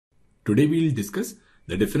Today we will discuss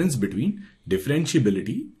the difference between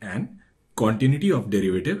differentiability and continuity of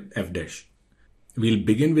derivative f dash. We'll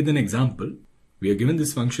begin with an example. We are given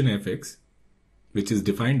this function fx, which is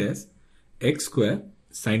defined as x square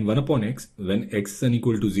sine 1 upon x when x is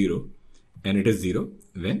unequal to 0, and it is 0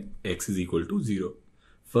 when x is equal to 0.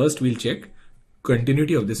 First we'll check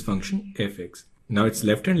continuity of this function fx. Now its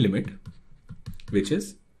left hand limit, which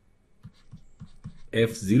is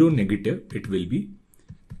f0 negative, it will be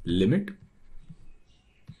limit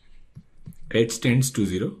h tends to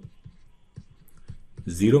 0,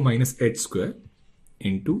 0 minus h square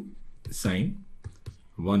into sine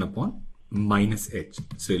 1 upon minus h.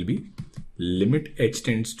 So it will be limit h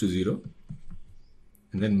tends to 0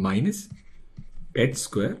 and then minus h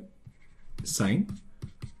square sine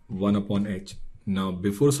 1 upon h. Now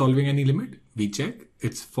before solving any limit, we check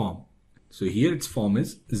its form. So here its form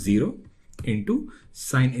is 0 into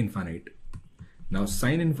sine infinite. Now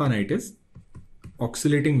sine infinite is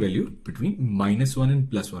oscillating value between minus 1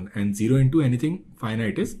 and plus 1, and 0 into anything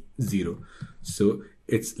finite is 0. So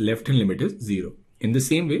its left hand limit is 0. In the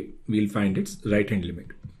same way, we'll find its right hand limit.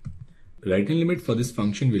 Right hand limit for this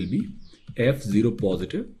function will be f0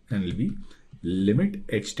 positive and will be limit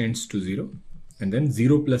h tends to 0 and then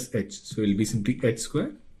 0 plus h. So it will be simply h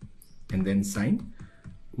square and then sine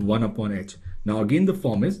 1 upon h. Now again the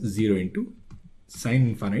form is 0 into sine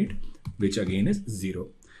infinite, which again is 0.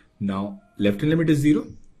 Now left hand limit is 0,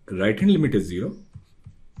 right hand limit is 0,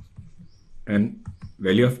 and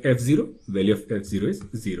value of f0 is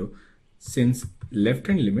 0. Since left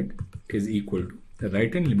hand limit is equal to the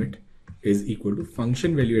right hand limit is equal to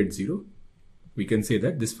function value at 0, we can say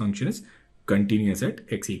that this function is continuous at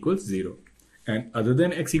x equals 0. And other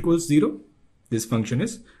than x equals 0, this function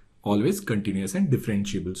is always continuous and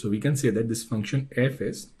differentiable. So we can say that this function f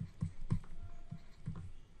is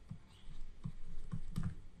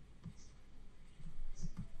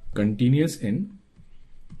continuous in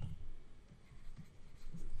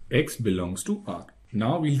x belongs to R.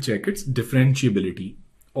 Now we'll check its differentiability,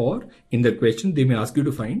 or in the question they may ask you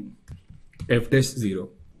to find f dash 0.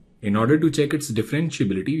 In order to check its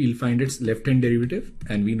differentiability, we'll find its left hand derivative,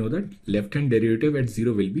 and we know that left hand derivative at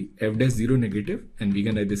 0 will be f dash 0 negative, and we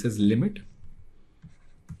can write this as limit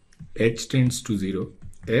h tends to 0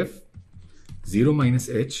 f 0 minus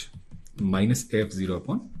h minus f0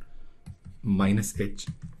 upon minus h.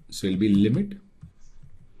 So it will be limit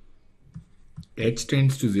h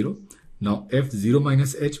tends to 0. Now f0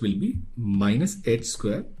 minus h will be minus h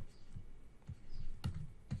square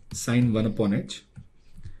sine 1 upon h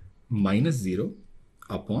minus 0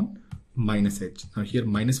 upon minus h. Now here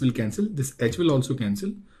minus will cancel, this h will also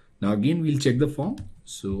cancel. Now again we'll check the form.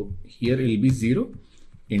 So here it will be 0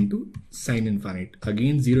 into sine infinite.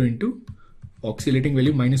 Again 0 into oscillating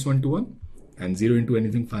value minus 1 to 1, and 0 into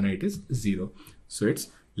anything finite is 0. So its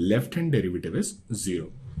left hand derivative is 0.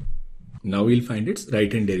 Now we'll find its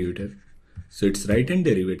right hand derivative. So its right hand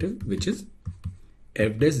derivative, which is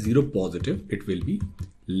f dash 0 positive, it will be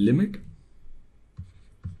limit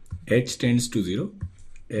h tends to 0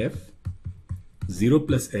 f 0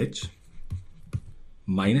 plus h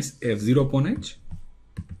minus f0 upon h.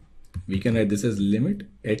 We can write this as limit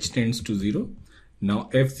h tends to 0. Now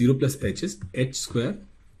f0 plus h is h square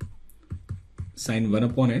sine 1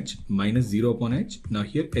 upon h minus 0 upon h. Now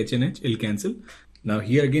here h and h will cancel. Now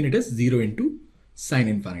here again it is 0 into sine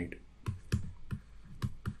infinite,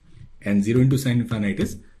 and 0 into sine infinite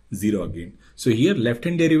is 0 again. So here left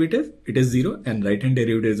hand derivative it is 0 and right hand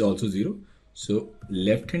derivative is also 0. So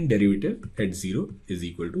left hand derivative at 0 is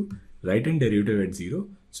equal to right hand derivative at 0.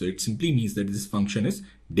 So it simply means that this function is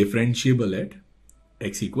differentiable at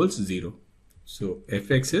x equals 0. So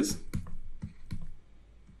fx is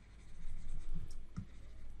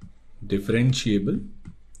differentiable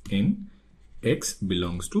in x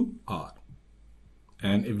belongs to R.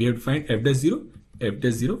 And if we have to find f dash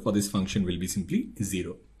 0 for this function will be simply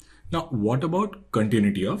 0. Now what about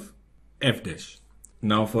continuity of f dash?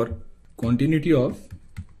 Now for continuity of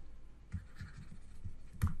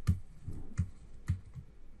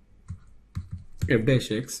f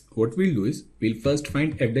dash x, what we'll do is we'll first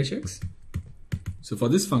find f dash x. So for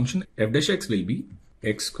this function f dash x will be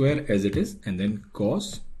x square as it is, and then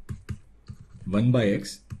cos 1 by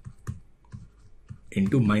x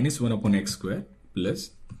into minus 1 upon x square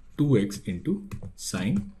plus 2x into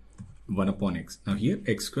sine 1 upon x. Now here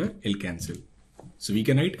x square will cancel. So we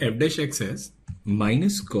can write f dash x as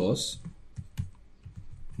minus cos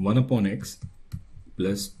 1 upon x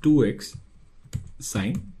plus 2x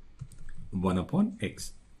sine 1 upon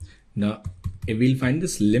x. Now if we'll find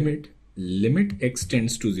this limit x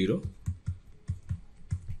tends to 0,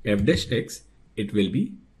 f dash x, it will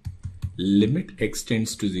be limit x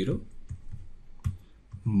tends to 0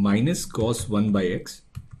 minus cos 1 by x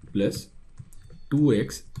plus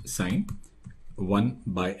 2x sine 1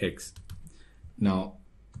 by x. Now,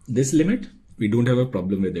 this limit, we don't have a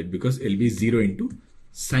problem with it because it'll be 0 into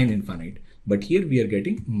sine infinite. But here we are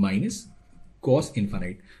getting minus cos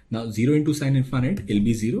infinite. Now, 0 into sine infinite, it'll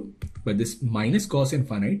be 0. But this minus cos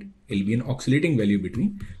infinite, it'll be an oscillating value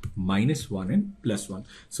between minus 1 and plus 1.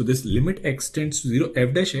 So, this limit x tends to 0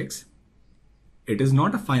 f dash x, it is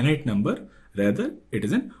not a finite number. Rather, it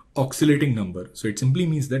is an oscillating number. So, it simply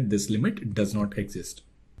means that this limit does not exist.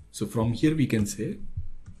 So, from here we can say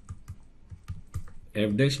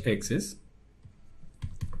f dash x is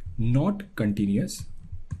not continuous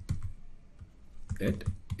at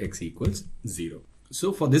x equals 0.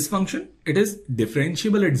 So for this function, it is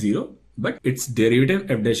differentiable at 0, but its derivative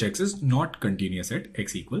f dash x is not continuous at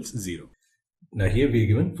x equals 0. Now here we are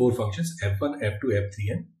given 4 functions f1, f2,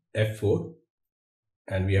 f3 and f4,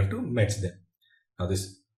 and we have to match them. Now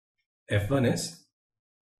this f1 is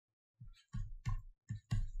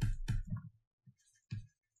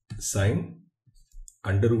sine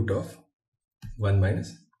under root of 1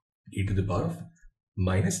 minus e to the power of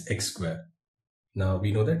minus x square. Now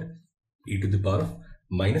we know that e to the power of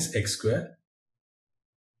minus x square,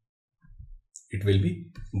 it will be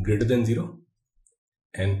greater than 0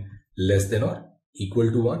 and less than or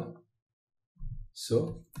equal to 1.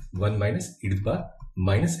 So 1 minus e to the power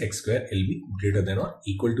minus x square will be greater than or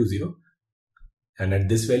equal to 0. And at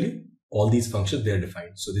this value, all these functions, they are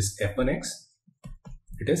defined. So this f1x,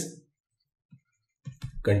 it is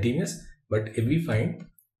continuous. But if we find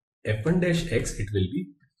f1 dash x, it will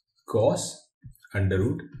be cos under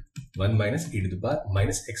root 1 minus e to the power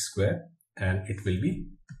minus x square, and it will be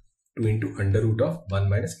 2 into under root of 1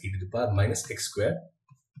 minus e to the power minus x square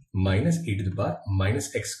minus e to the power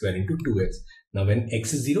minus x square into 2x. Now when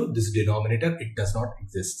x is 0, this denominator, it does not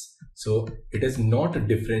exist. So it is not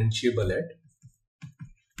differentiable at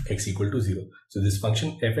x equal to 0. So this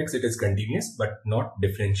function fx, it is continuous but not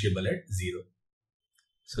differentiable at 0.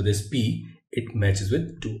 So this p, it matches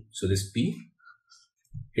with 2. So this p,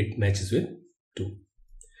 it matches with 2.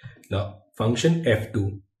 Now function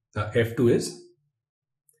f2. Now f2 is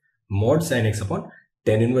mod sin x upon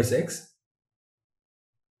tan inverse x.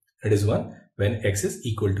 It is 1 when x is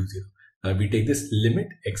equal to 0. Now we take this limit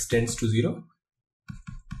x tends to 0.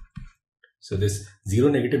 So this 0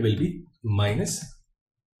 negative will be minus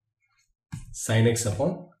sin x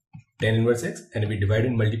upon tan inverse x, and if we divide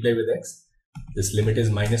and multiply with x, this limit is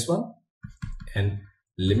minus 1, and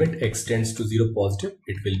limit x tends to 0 positive,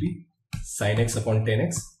 it will be sin x upon tan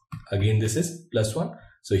x. Again this is plus 1.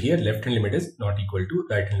 So here left hand limit is not equal to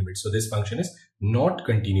right hand limit. So this function is not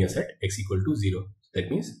continuous at x equal to 0.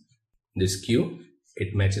 That means this q,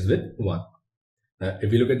 it matches with 1. Now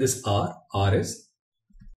if we look at this r is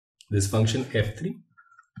this function f3,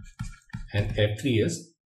 and f3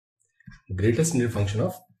 is greatest near function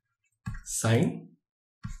of sine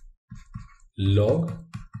log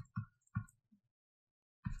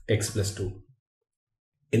x plus 2.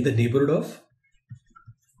 In the neighborhood of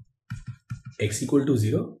x equal to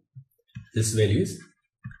 0, this value is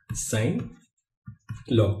sine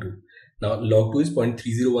log 2. Now log 2 is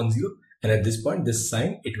 0.3010, and at this point this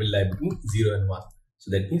sign, it will lie between 0 and 1.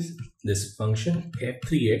 So that means this function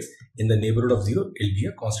f3x in the neighborhood of 0 will be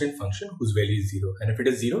a constant function whose value is 0. And if it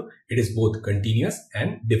is 0, it is both continuous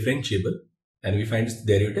and differentiable. And we find its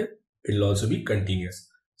derivative, it will also be continuous.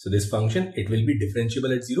 So this function, it will be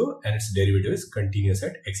differentiable at 0 and its derivative is continuous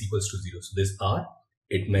at x equals to 0. So this r,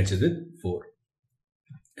 it matches with 4.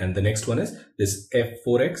 And the next one is this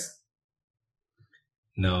f4x.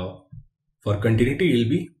 Now for continuity, it will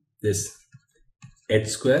be this h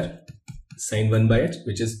square sine 1 by h,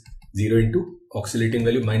 which is 0 into oscillating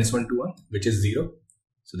value minus 1 to 1, which is 0.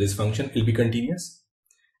 So this function will be continuous.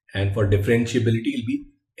 And for differentiability, it will be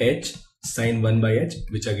h sine 1 by h,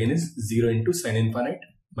 which again is 0 into sine infinite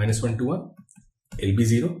minus 1 to 1. It will be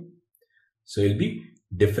 0. So it will be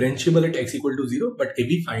differentiable at x equal to 0. But if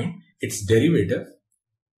we find its derivative,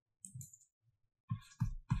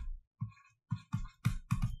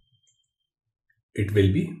 it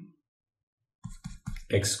will be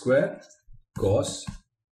x square cos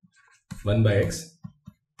 1 by x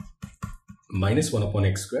minus 1 upon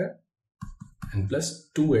x square and plus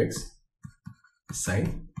 2x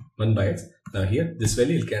sine 1 by x. Now here this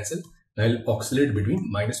value will cancel. Now it will oscillate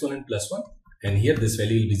between minus 1 and plus 1, and here this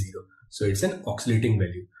value will be 0. So it's an oscillating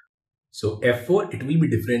value. So f4, it will be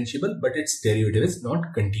differentiable, but its derivative is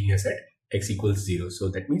not continuous at x equals 0. So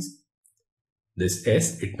that means this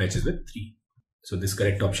s, it matches with 3. So this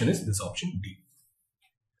correct option is this option D.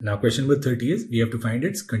 Now question number 30 is we have to find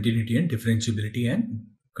its continuity and differentiability and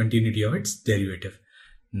continuity of its derivative.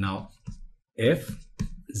 Now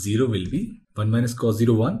f0 will be 1 minus cos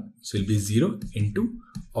 0 1, so it will be 0 into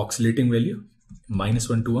oscillating value minus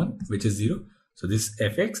 1 to 1, which is 0. So this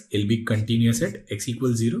fx will be continuous at x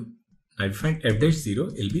equals 0. Now if we find f dash 0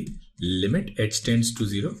 will be limit h tends to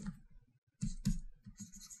 0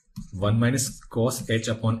 1 minus cos h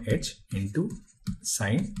upon h into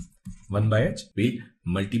sine 1 by h. We'll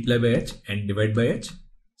multiply by h and divide by h.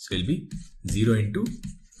 So it will be 0 into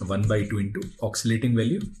 1 by 2 into oscillating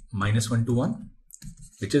value minus 1 to 1,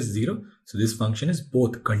 which is 0. So this function is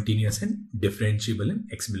both continuous and differentiable in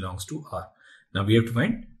x belongs to R. Now we have to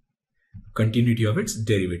find continuity of its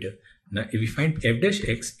derivative. Now if we find f dash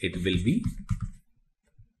x, it will be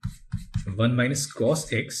 1 minus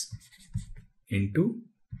cos x into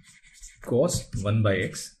cos 1 by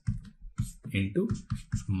x into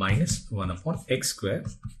minus 1 upon x square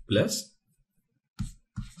plus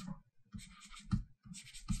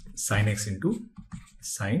sin x into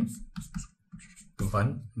sin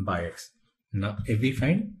 1 by x. Now if we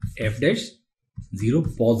find f dash 0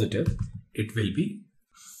 positive, it will be,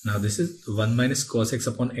 now this is 1 minus cos x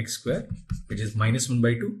upon x square, which is minus 1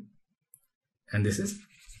 by 2, and this is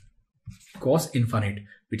cos infinite,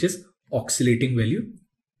 which is oscillating value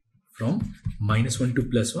from minus 1 to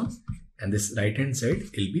plus 1, and this right hand side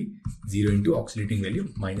will be 0 into oscillating value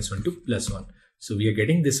minus 1 to plus 1. So we are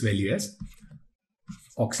getting this value as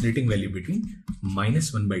oscillating value between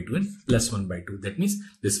minus 1 by 2 and plus 1 by 2. That means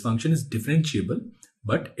this function is differentiable,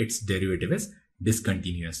 but its derivative is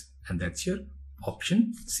discontinuous, and that's your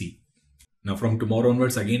option C. Now from tomorrow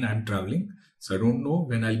onwards again I am traveling, so I don't know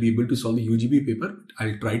when I'll be able to solve the UGB paper.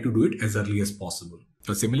 I'll try to do it as early as possible.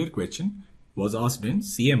 A similar question was asked in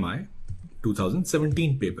CMI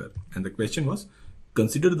 2017 paper, and the question was,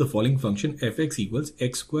 consider the following function fx equals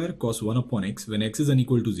x square cos 1 upon x when x is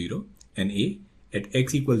unequal to 0 and a at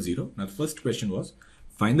x equals 0. Now the first question was,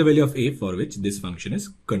 find the value of a for which this function is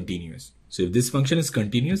continuous. So if this function is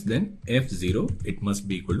continuous, then f0, it must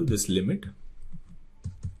be equal to this limit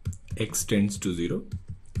x tends to 0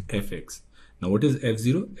 fx. Now what is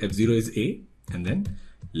f0? f0 is a, and then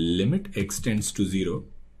limit x tends to 0.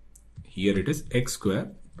 Here it is x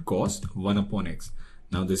square cos 1 upon x.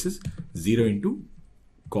 Now this is 0 into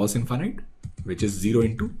cos infinite, which is 0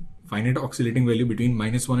 into finite oscillating value between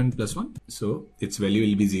minus 1 and plus 1. So its value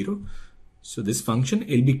will be 0. So this function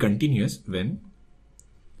will be continuous when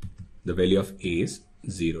the value of a is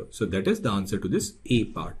 0. So that is the answer to this a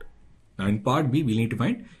part. Now in part B, we need to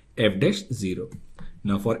find f dash 0.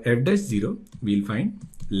 Now for f dash 0, we'll find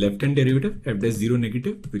left hand derivative f dash 0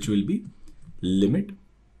 negative, which will be limit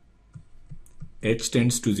h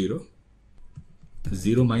tends to 0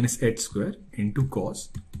 0 minus h square into cos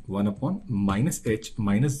 1 upon minus h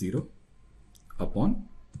minus 0 upon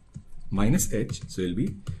minus h. So it will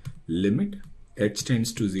be limit h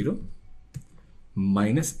tends to 0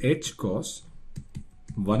 minus h cos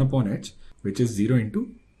 1 upon h, which is 0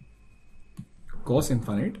 into cos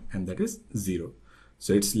infinite, and that is 0.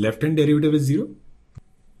 So its left hand derivative is 0.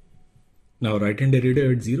 Now right hand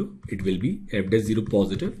derivative at 0, it will be f dash 0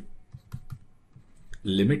 positive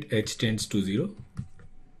limit h tends to 0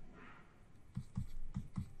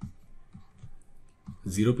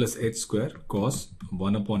 0 plus h square cos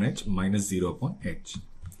 1 upon h minus 0 upon h.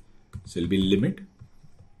 So it will be limit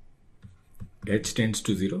h tends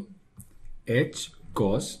to 0 h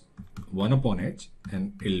cos 1 upon h,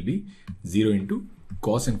 and it will be 0 into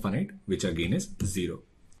cos infinite, which again is 0.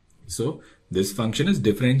 So this function is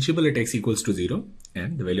differentiable at x equals to 0,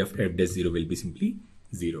 and the value of f dash 0 will be simply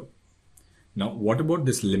 0. Now what about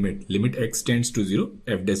this limit? Limit x tends to 0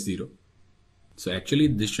 f dash 0. So actually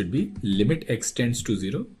this should be limit x tends to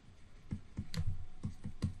 0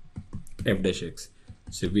 f dash x.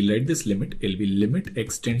 So if we write this limit, it will be limit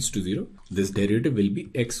x tends to 0. This derivative will be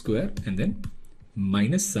x square and then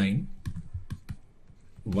minus sine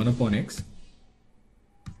 1 upon x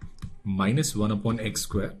minus 1 upon x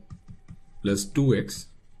square plus 2x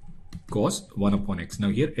cos 1 upon x. Now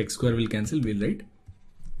here x square will cancel. We'll write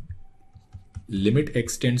limit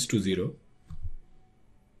x tends to 0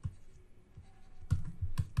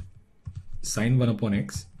 sine 1 upon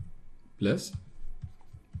x plus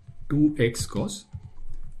 2x cos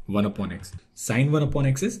 1 upon x. Sine 1 upon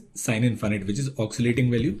x is sine infinite, which is oscillating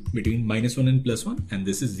value between minus 1 and plus 1, and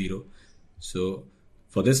this is 0. So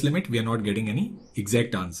for this limit, we are not getting any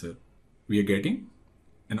exact answer. We are getting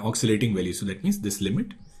an oscillating value. So that means this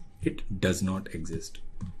limit, it does not exist.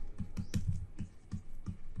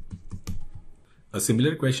 A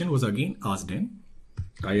similar question was again asked in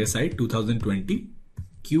ISI 2020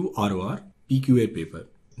 QROR PQA paper.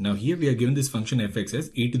 Now here we are given this function fx as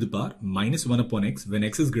e to the power minus 1 upon x when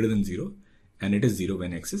x is greater than 0 and it is 0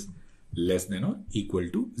 when x is less than or equal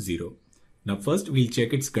to 0. Now first we'll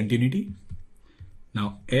check its continuity. Now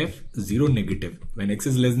f0 negative when x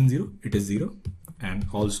is less than 0 it is 0 and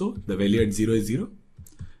also the value at 0 is 0.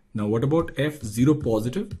 Now what about f0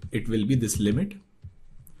 positive? It will be this limit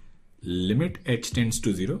h tends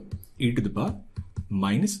to 0 e to the power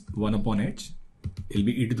minus 1 upon h. It will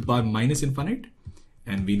be e to the power minus infinite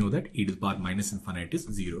and we know that e to the power minus infinite is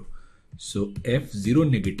 0. So f0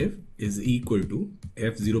 negative is equal to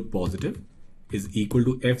f0 positive is equal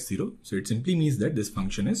to f0. So it simply means that this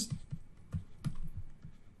function is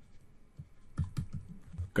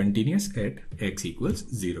continuous at x equals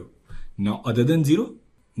 0. Now other than 0,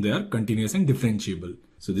 they are continuous and differentiable.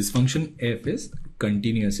 So this function f is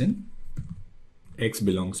continuous in x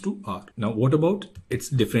belongs to R. Now what about its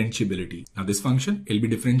differentiability? Now this function will be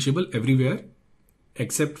differentiable everywhere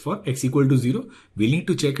except for x equal to 0. We'll need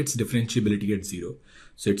to check its differentiability at 0.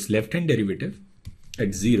 So its left hand derivative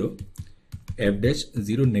at 0, f dash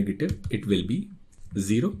 0 negative, it will be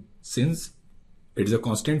 0 since it is a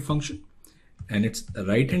constant function, and its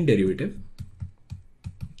right hand derivative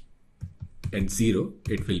at 0,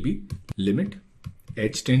 it will be limit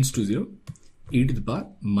h tends to 0 e to the power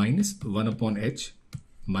minus 1 upon h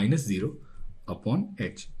minus 0 upon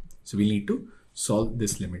h. So we need to solve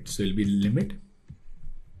this limit. So it will be limit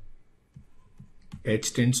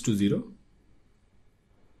h tends to 0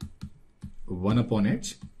 1 upon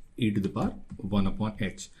h e to the power 1 upon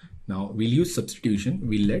h. Now we'll use substitution.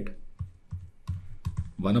 We'll let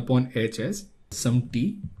 1 upon h as some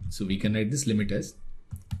t. So we can write this limit as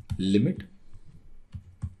limit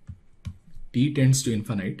t tends to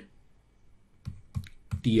infinite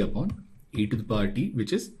t upon e to the power t,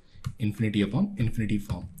 which is infinity upon infinity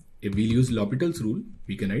form. If we use L'Hopital's rule,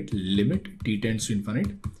 we can write limit t tends to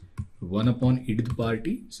infinite 1 upon e to the power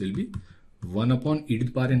t. So it will be 1 upon e to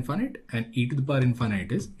the power infinite, and e to the power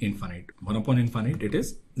infinite is infinite. 1 upon infinite, it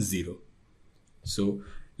is 0. So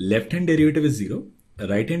left hand derivative is 0,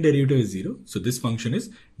 right hand derivative is 0. So this function is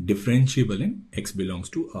differentiable in x belongs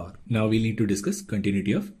to R. Now we need to discuss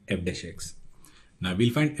continuity of f dash x. Now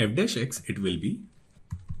we'll find f dash x, it will be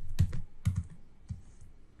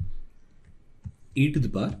e to the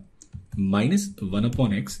power minus 1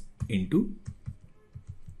 upon x into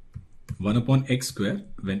 1 upon x square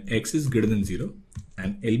when x is greater than 0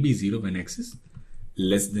 and LB 0 when x is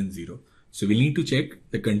less than 0. So we'll need to check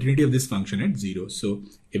the continuity of this function at 0. So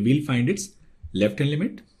if we'll find its left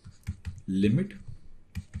hand limit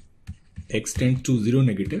x tends to 0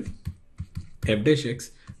 negative f dash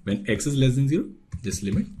x when x is less than 0, this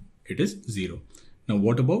limit it is 0. Now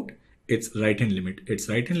what about its right hand limit? Its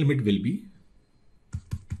right hand limit will be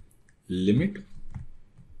limit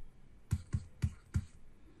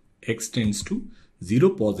x tends to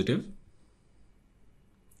 0 positive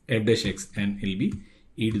f dash x, and it will be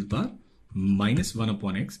e to the power minus 1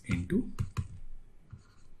 upon x into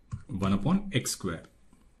 1 upon x square.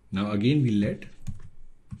 Now again we let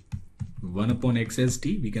 1 upon x as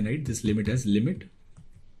t. We can write this limit as limit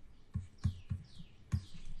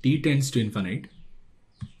t tends to infinite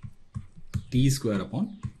t square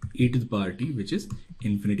upon e to the power t, which is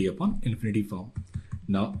infinity upon infinity form.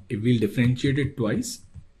 Now if we'll differentiate it twice,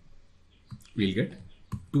 we'll get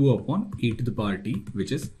 2 upon e to the power t,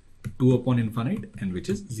 which is 2 upon infinite and which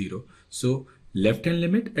is 0. So left hand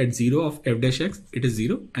limit at 0 of f dash x, it is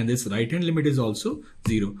 0, and this right hand limit is also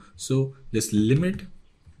 0. So this limit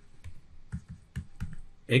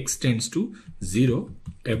x tends to 0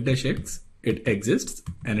 f dash x, it exists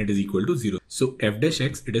and it is equal to 0. So f dash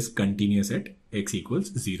x, it is continuous at x equals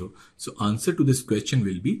 0. So answer to this question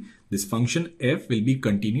will be this function f will be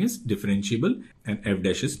continuous, differentiable, and f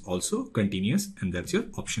dash is also continuous, and that's your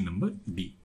option number D.